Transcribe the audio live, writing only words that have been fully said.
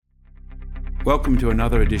Welcome to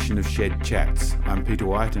another edition of Shed Chats. I'm Peter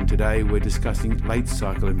White, and today we're discussing late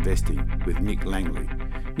cycle investing with Nick Langley.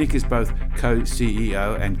 Nick is both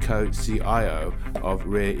co-CEO and co-CIO of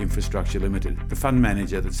Rare Infrastructure Limited, the fund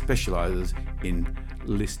manager that specialises in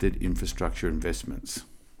listed infrastructure investments.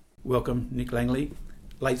 Welcome, Nick Langley.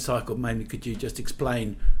 Late cycle, maybe could you just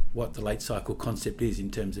explain what the late cycle concept is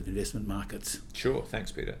in terms of investment markets? Sure,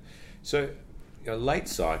 thanks, Peter. So, late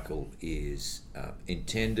cycle is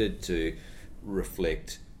intended to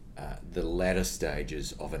reflect the latter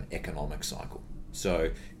stages of an economic cycle.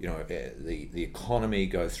 So, the economy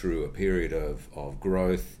goes through a period of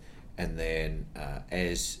growth, and then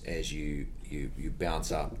as you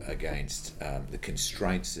bounce up against the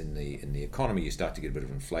constraints in the economy, you start to get a bit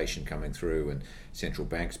of inflation coming through, and central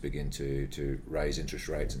banks begin to raise interest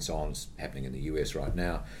rates, and so on. It's happening in the US right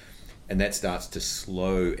now. And that starts to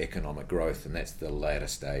slow economic growth, and that's the latter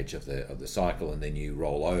stage of the cycle. And then you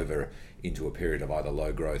roll over into a period of either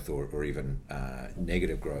low growth or even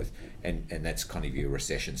negative growth, and that's kind of your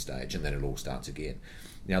recession stage, and then it all starts again.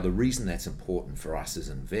 Now, the reason that's important for us as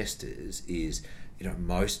investors is,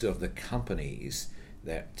 most of the companies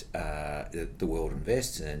that the world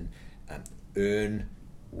invests in earn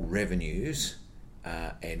revenues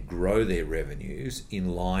and grow their revenues in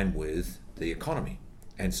line with the economy.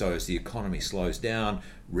 And so as the economy slows down,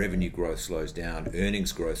 revenue growth slows down,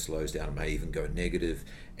 earnings growth slows down, may even go negative,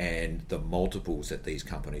 and the multiples that these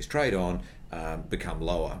companies trade on become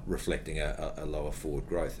lower, reflecting a lower forward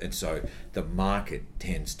growth. And so the market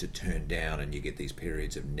tends to turn down, and you get these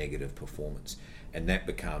periods of negative performance. And that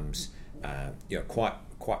becomes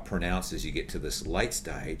quite pronounced as you get to this late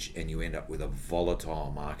stage, and you end up with a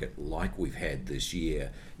volatile market like we've had this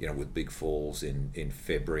year, with big falls in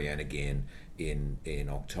February and again in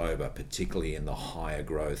October, particularly in the higher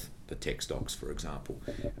growth, the tech stocks, for example,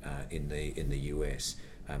 in the US.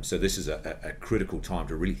 So this is a critical time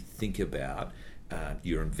to really think about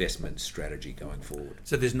your investment strategy going forward.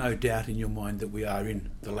 So there's no doubt in your mind that we are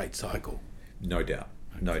in the late cycle? No doubt.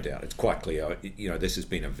 No doubt. It's quite clear. This has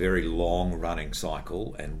been a very long-running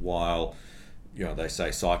cycle, and while they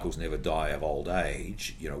say cycles never die of old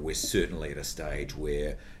age, we're certainly at a stage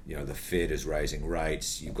where the Fed is raising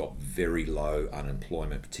rates. You've got very low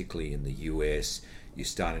unemployment, particularly in the US. You're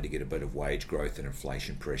starting to get a bit of wage growth and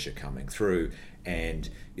inflation pressure coming through, and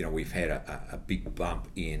we've had a big bump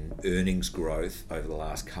in earnings growth over the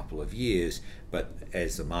last couple of years. But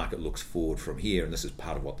as the market looks forward from here, and this is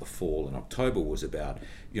part of what the fall in October was about,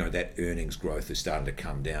 that earnings growth is starting to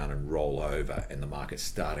come down and roll over, and the market's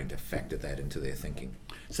starting to factor that into their thinking.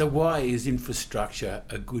 So why is infrastructure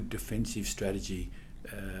a good defensive strategy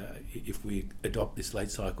if we adopt this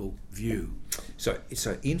late cycle view? So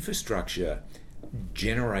infrastructure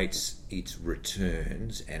generates its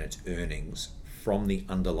returns and its earnings from the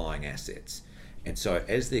underlying assets. And so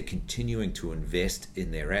as they're continuing to invest in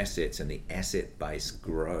their assets and the asset base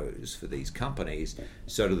grows for these companies,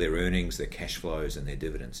 so do their earnings, their cash flows, and their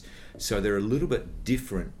dividends. So they're a little bit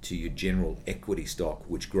different to your general equity stock,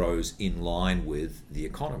 which grows in line with the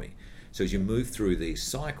economy. So as you move through these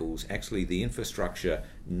cycles, actually the infrastructure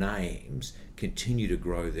names continue to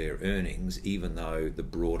grow their earnings, even though the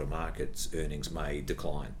broader market's earnings may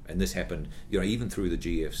decline. And this happened, even through the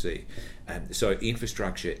GFC. So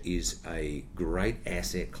infrastructure is a great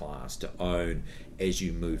asset class to own as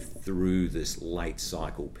you move through this late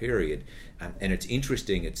cycle period. And it's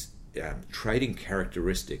interesting, its trading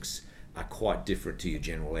characteristics are quite different to your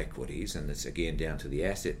general equities, and it's again down to the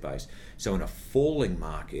asset base. So in a falling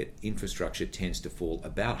market, infrastructure tends to fall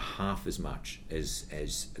about half as much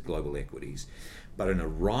as global equities. But in a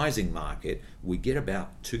rising market, we get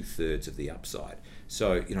about 2/3 of the upside.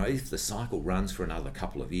 So, if the cycle runs for another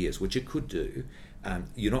couple of years, which it could do,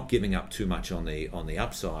 you're not giving up too much on the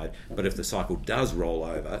upside. But if the cycle does roll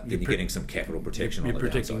over, then you're getting some capital protection on the downside.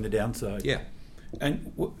 You're protecting the downside. Yeah.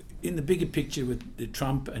 And in the bigger picture with the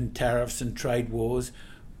Trump and tariffs and trade wars,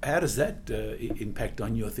 how does that impact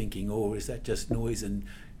on your thinking, or is that just noise and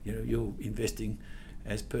you're investing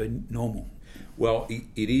as per normal? Well,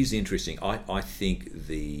 it is interesting. I think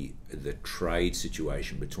the trade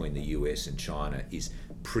situation between the US and China is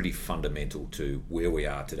pretty fundamental to where we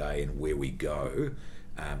are today and where we go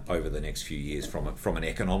over the next few years from an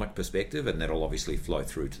economic perspective, and that'll obviously flow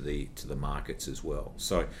through to the markets as well.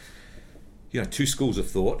 So, two schools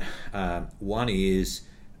of thought. One is,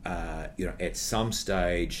 at some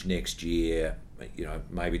stage next year,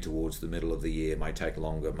 maybe towards the middle of the year, may take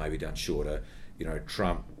longer, maybe done shorter,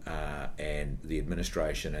 Trump and the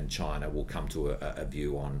administration and China will come to a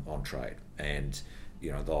view on trade, and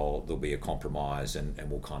there'll be a compromise,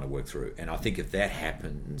 and we'll kind of work through. And I think if that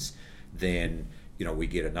happens, then we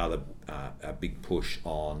get another a big push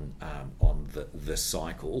on the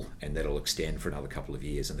cycle, and that'll extend for another couple of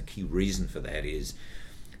years. And the key reason for that is,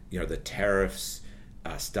 the tariffs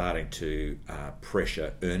are starting to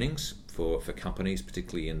pressure earnings for companies,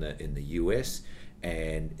 particularly in the US.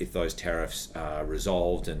 And if those tariffs are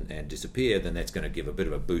resolved and disappear, then that's going to give a bit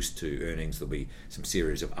of a boost to earnings. There'll be some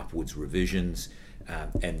series of upwards revisions,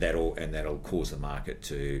 and that'll cause the market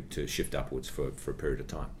to shift upwards for a period of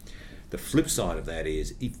time. The flip side of that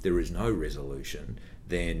is, if there is no resolution,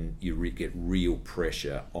 then you get real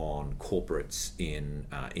pressure on corporates in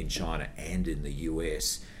China and in the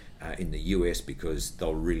US. In the US, because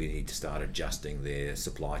they'll really need to start adjusting their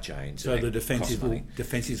supply chains. So the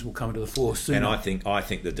defensives will come to the fore sooner. And I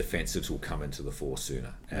think the defensives will come into the fore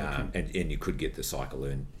sooner, and you could get the cycle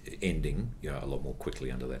ending a lot more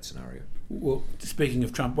quickly under that scenario. Well, speaking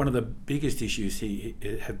of Trump, one of the biggest issues he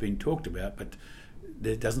have been talked about, but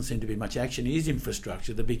there doesn't seem to be much action, is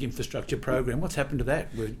infrastructure, the big infrastructure program. What's happened to that?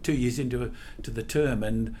 We're 2 years into the term,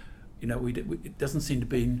 and it doesn't seem to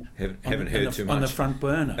be haven't heard too much on the front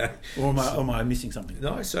burner. Or am I missing something?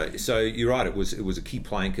 No, so you're right. It was a key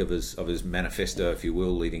plank of his manifesto, if you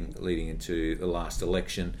will, leading into the last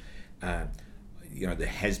election. There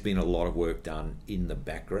has been a lot of work done in the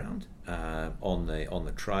background on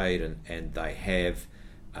the trade, and they have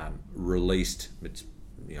released,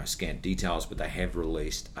 scant details, but they have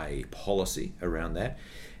released a policy around that.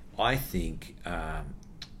 I think.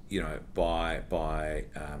 By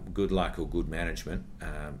good luck or good management,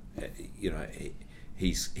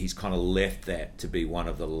 he's kind of left that to be one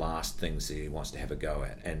of the last things that he wants to have a go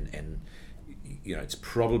at, and it's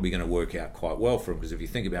probably going to work out quite well for him, because if you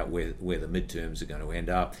think about where the midterms are going to end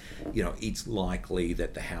up, it's likely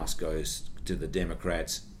that the House goes to the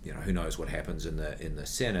Democrats. Who knows what happens in the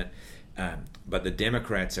Senate, but the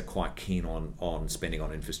Democrats are quite keen on spending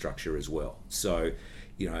on infrastructure as well. So,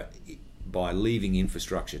 by leaving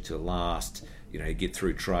infrastructure to last, get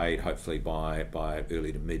through trade hopefully by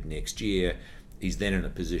early to mid next year, he's then in a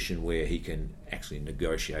position where he can actually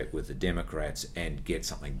negotiate with the Democrats and get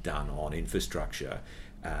something done on infrastructure,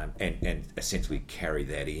 and essentially carry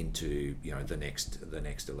that into the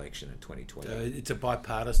next election in 2020. It's a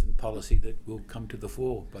bipartisan policy that will come to the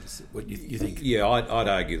fore. But what you think? Yeah, I'd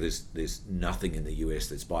argue there's nothing in the US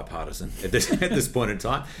that's bipartisan at this point in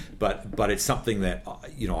time. But it's something that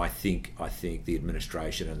I think the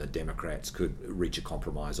administration and the Democrats could reach a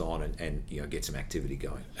compromise on and get some activity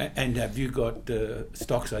going. And have you got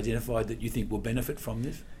stocks identified that you think will benefit from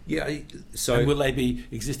this? Yeah, so... And will they be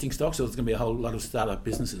existing stocks, or is it going to be a whole lot of startup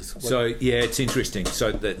businesses? It's interesting.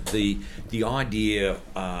 So the idea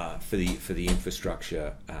for the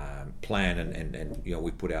infrastructure plan, and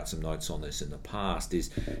we put out some notes on this in the past, is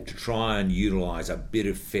to try and utilise a bit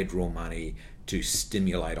of federal money to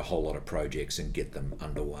stimulate a whole lot of projects and get them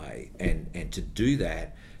underway. And to do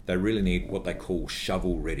that, they really need what they call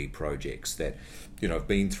shovel-ready projects that have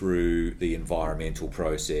been through the environmental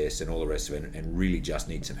process and all the rest of it, and really just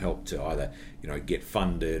need some help to either get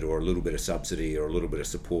funded, or a little bit of subsidy, or a little bit of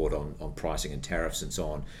support on pricing and tariffs and so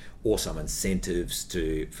on, or some incentives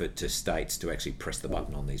to states to actually press the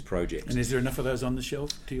button on these projects. And is there enough of those on the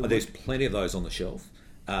shelf? There's plenty of those on the shelf.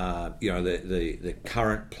 The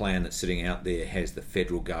current plan that's sitting out there has the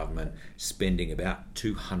federal government spending about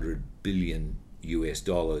 $200 billion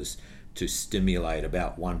to stimulate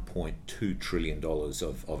about $1.2 trillion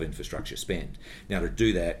of infrastructure spend. Now, to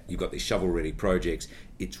do that, you've got these shovel-ready projects.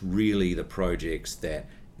 It's really the projects that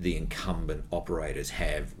the incumbent operators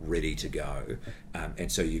have ready to go.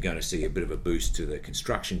 And so you're going to see a bit of a boost to the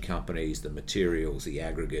construction companies, the materials, the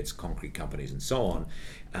aggregates, concrete companies, and so on.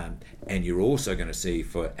 And you're also going to see,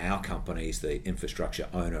 for our companies, the infrastructure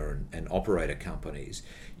owner and operator companies,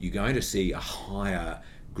 you're going to see a higher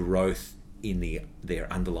growth in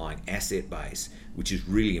their underlying asset base, which is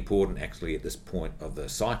really important actually at this point of the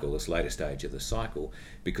cycle, this later stage of the cycle,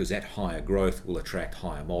 because that higher growth will attract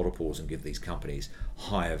higher multiples and give these companies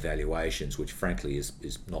higher valuations, which frankly is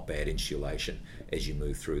not bad insulation as you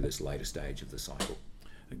move through this later stage of the cycle.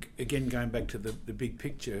 Again, going back to the big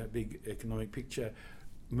picture, big economic picture,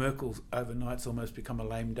 Merkel's overnight's almost become a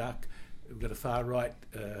lame duck. We've got a far-right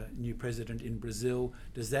new president in Brazil.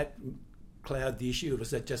 Does that cloud the issue, or does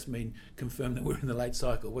that just mean confirm that we're in the late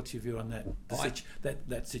cycle? What's your view on that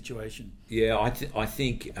that situation? Yeah, I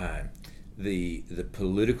think the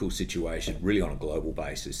political situation, really on a global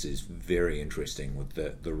basis, is very interesting, with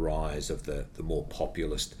the rise of the more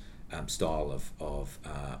populist style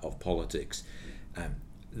of politics.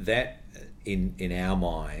 That, in our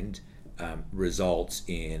mind, results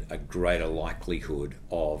in a greater likelihood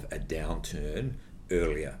of a downturn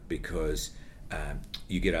earlier, because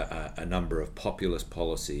you get a number of populist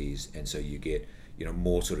policies, and so you get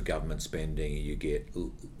more sort of government spending. You get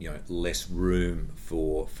less room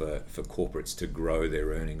for corporates to grow their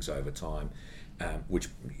earnings over time, which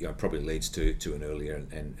probably leads to an earlier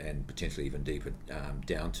and potentially even deeper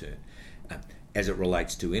downturn. As it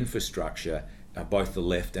relates to infrastructure, both the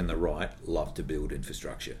left and the right love to build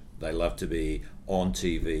infrastructure. They love to be on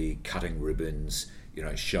TV, cutting ribbons,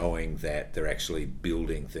 showing that they're actually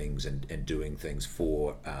building things and doing things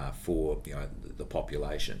for the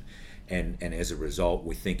population. And as a result,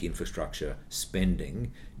 we think infrastructure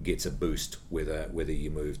spending gets a boost whether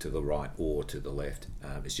you move to the right or to the left.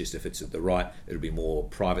 It's just if it's at the right, it'll be more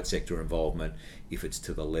private sector involvement. If it's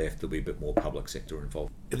to the left, there'll be a bit more public sector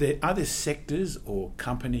involvement. Are there other sectors or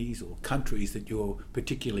companies or countries that you're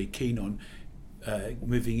particularly keen on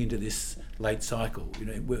moving into this late cycle?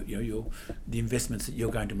 The investments that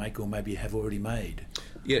you're going to make or maybe have already made.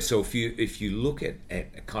 Yeah. So if you look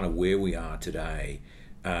at kind of where we are today.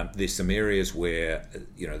 There's some areas where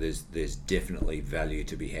there's definitely value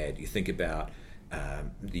to be had. You think about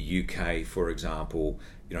the UK, for example.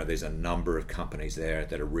 There's a number of companies there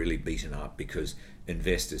that are really beaten up because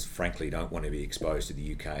investors, frankly, don't want to be exposed to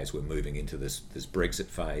the UK as we're moving into this Brexit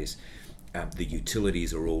phase. The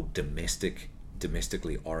utilities are all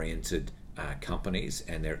domestically oriented companies,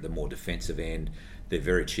 and they're at the more defensive end. They're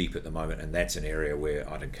very cheap at the moment, and that's an area where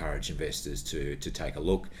I'd encourage investors to take a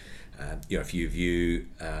look. If you view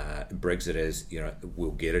Brexit as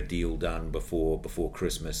we'll get a deal done before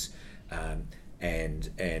Christmas, and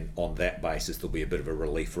on that basis there'll be a bit of a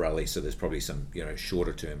relief rally. So there's probably some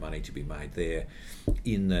shorter term money to be made there.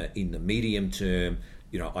 In the medium term,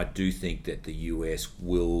 I do think that the US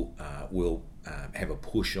will have a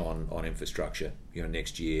push on infrastructure.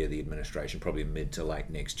 Next year, the administration probably mid to late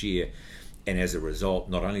next year. And as a result,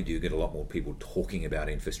 not only do you get a lot more people talking about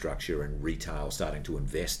infrastructure and retail starting to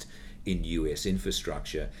invest in US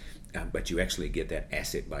infrastructure, but you actually get that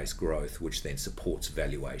asset-based growth, which then supports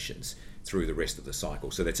valuations through the rest of the cycle.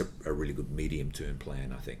 So that's a really good medium-term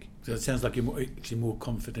plan, I think. So it sounds like you're actually more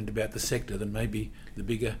confident about the sector than maybe the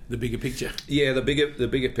bigger picture. Yeah, the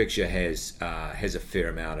bigger picture has a fair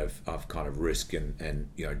amount of kind of risk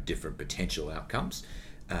and different potential outcomes.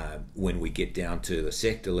 When we get down to the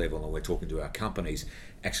sector level and we're talking to our companies,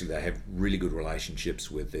 actually they have really good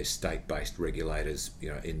relationships with their state-based regulators,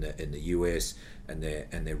 in the US and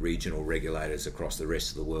their regional regulators across the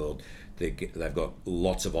rest of the world. They've got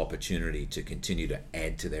lots of opportunity to continue to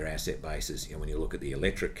add to their asset bases. When you look at the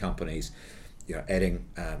electric companies, adding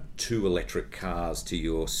 2 electric cars to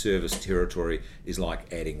your service territory is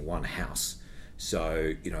like adding 1 house.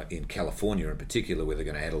 So, in California in particular, where they're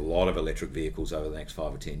going to add a lot of electric vehicles over the next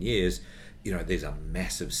 5 or 10 years, there's a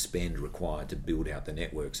massive spend required to build out the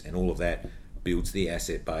networks, and all of that builds the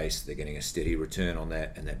asset base. They're getting a steady return on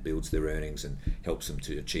that, and that builds their earnings and helps them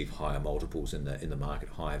to achieve higher multiples in the market,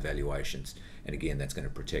 higher valuations. And again, that's going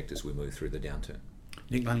to protect as we move through the downturn.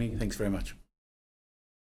 Nick Langley, thanks very much.